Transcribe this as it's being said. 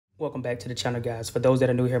Welcome back to the channel, guys. For those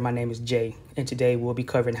that are new here, my name is Jay, and today we'll be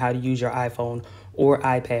covering how to use your iPhone or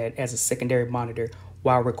iPad as a secondary monitor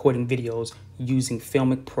while recording videos using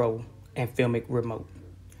FiLMiC Pro and FiLMiC Remote.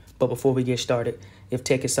 But before we get started, if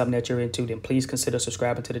tech is something that you're into, then please consider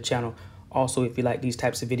subscribing to the channel. Also, if you like these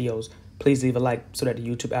types of videos, please leave a like so that the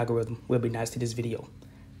YouTube algorithm will be nice to this video.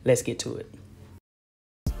 Let's get to it.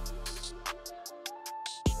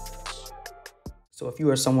 So if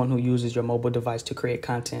you are someone who uses your mobile device to create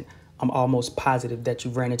content, I'm almost positive that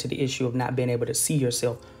you've ran into the issue of not being able to see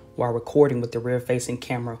yourself while recording with the rear-facing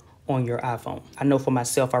camera on your iPhone. I know for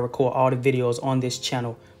myself, I record all the videos on this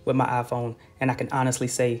channel with my iPhone, and I can honestly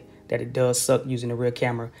say that it does suck using the rear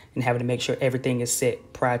camera and having to make sure everything is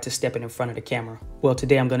set prior to stepping in front of the camera. Well,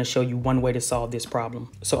 today I'm going to show you one way to solve this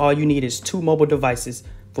problem. So all you need is two mobile devices,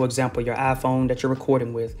 for example, your iPhone that you're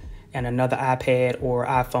recording with, and another iPad or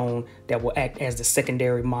iPhone that will act as the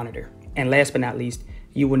secondary monitor. And last but not least,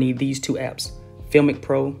 you will need these two apps, FiLMiC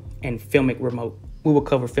Pro and FiLMiC Remote. We will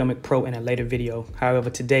cover FiLMiC Pro in a later video. However,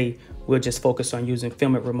 today we'll just focus on using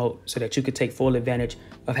FiLMiC Remote so that you can take full advantage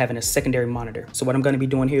of having a secondary monitor. So what I'm going to be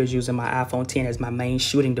doing here is using my iPhone X as my main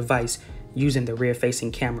shooting device using the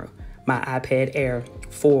rear-facing camera. My iPad Air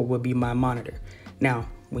 4 will be my monitor. Now,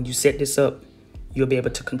 when you set this up, you'll be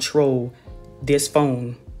able to control this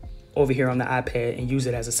phone over here on the iPad and use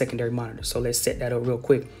it as a secondary monitor. So let's set that up real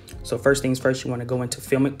quick. So first things first, you want to go into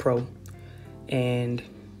FiLMiC Pro, and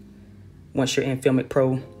once you're in FiLMiC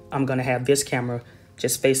Pro, I'm going to have this camera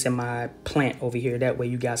just facing my plant over here. That way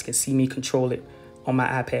you guys can see me control it on my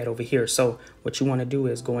iPad over here. So what you want to do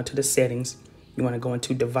is go into the settings, you want to go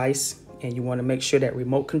into device, and you want to make sure that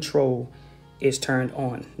remote control is turned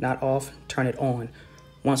on, not off, turn it on.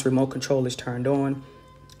 Once remote control is turned on,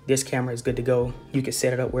 this camera is good to go. You can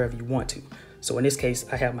set it up wherever you want to. So in this case,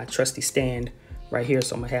 I have my trusty stand right here.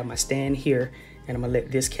 So I'm gonna have my stand here, and I'm gonna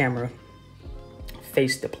let this camera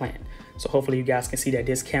face the plant. So hopefully you guys can see that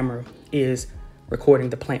this camera is recording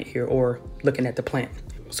the plant here or looking at the plant.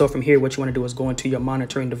 So from here, what you wanna do is go into your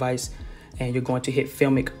monitoring device, and you're going to hit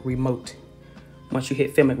FiLMiC Remote. Once you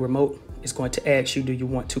hit FiLMiC Remote, it's going to ask you, do you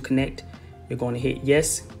want to connect? You're going to hit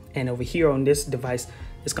yes. And over here on this device,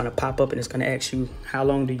 it's going to pop up and it's going to ask you, how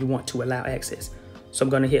long do you want to allow access? So I'm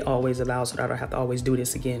going to hit always allow so that I don't have to always do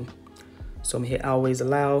this again. So I'm going to hit always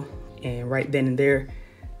allow, and right then and there,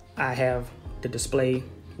 I have the display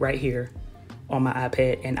right here on my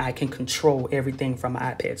iPad, and I can control everything from my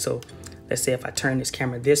iPad. So let's say if I turn this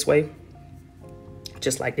camera this way,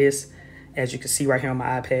 just like this, as you can see right here on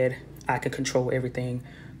my iPad, I can control everything.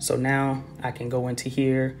 So now I can go into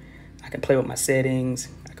here, I can play with my settings,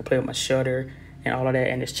 I can play with my shutter and all of that,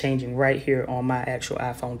 and it's changing right here on my actual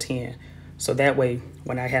iPhone X. So that way,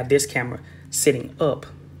 when I have this camera sitting up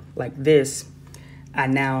like this, I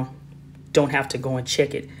now don't have to go and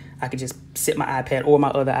check it. I can just sit my iPad or my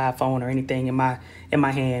other iPhone or anything in my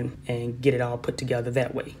hand and get it all put together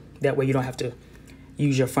that way. That way you don't have to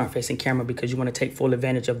use your front-facing camera, because you want to take full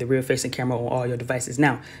advantage of the rear-facing camera on all your devices.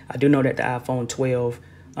 Now, I do know that the iPhone 12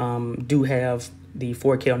 do have the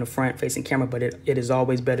 4K on the front-facing camera, but it is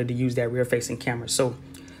always better to use that rear-facing camera. So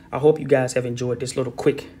I hope you guys have enjoyed this little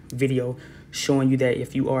quick video showing you that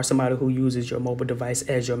if you are somebody who uses your mobile device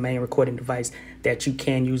as your main recording device, that you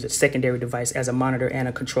can use a secondary device as a monitor and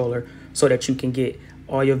a controller so that you can get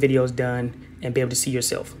all your videos done and be able to see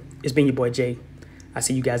yourself. It's been your boy Jay. I'll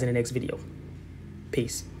see you guys in the next video.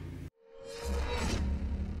 Peace.